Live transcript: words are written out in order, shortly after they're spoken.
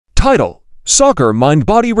Title: Soccer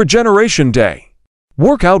Mind-Body Regeneration Day.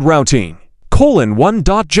 Workout routine: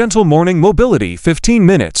 :1. Gentle morning mobility 15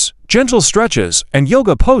 minutes, gentle stretches and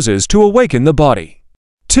yoga poses to awaken the body.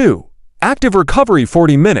 2. Active recovery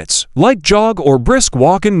 40 minutes, light jog or brisk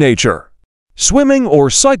walk in nature. Swimming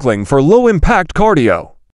or cycling for low-impact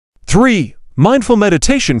cardio. 3. Mindful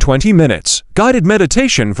meditation 20 minutes, guided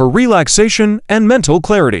meditation for relaxation and mental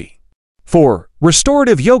clarity. 4.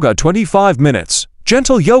 Restorative yoga 25 minutes,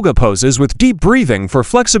 gentle yoga poses with deep breathing for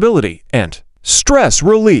flexibility and stress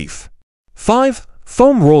relief. 5.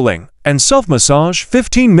 Foam rolling and self-massage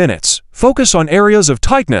 15 minutes, focus on areas of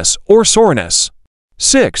tightness or soreness.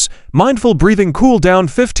 6. Mindful breathing cool down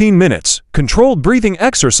 15 minutes, controlled breathing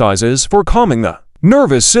exercises for calming the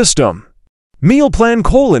nervous system. Meal plan: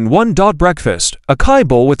 :1. Breakfast: acai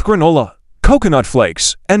bowl with granola, coconut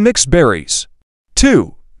flakes, and mixed berries.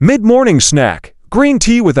 2. Mid-morning snack: green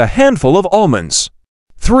tea with a handful of almonds.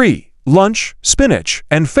 3. Lunch: spinach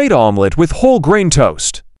and feta omelette with whole grain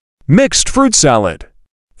toast. Mixed fruit salad.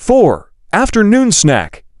 4. Afternoon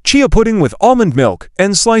snack: chia pudding with almond milk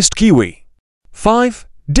and sliced kiwi. 5.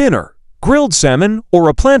 Dinner: grilled salmon or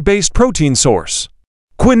a plant-based protein source.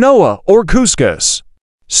 Quinoa or couscous.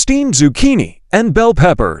 Steamed zucchini and bell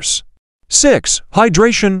peppers. 6.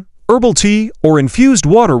 Hydration: herbal tea or infused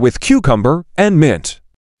water with cucumber and mint.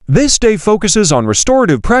 This day focuses on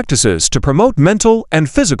restorative practices to promote mental and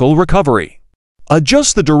physical recovery.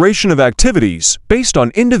 Adjust the duration of activities based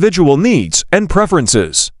on individual needs and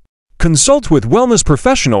preferences. Consult with wellness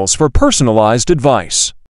professionals for personalized advice.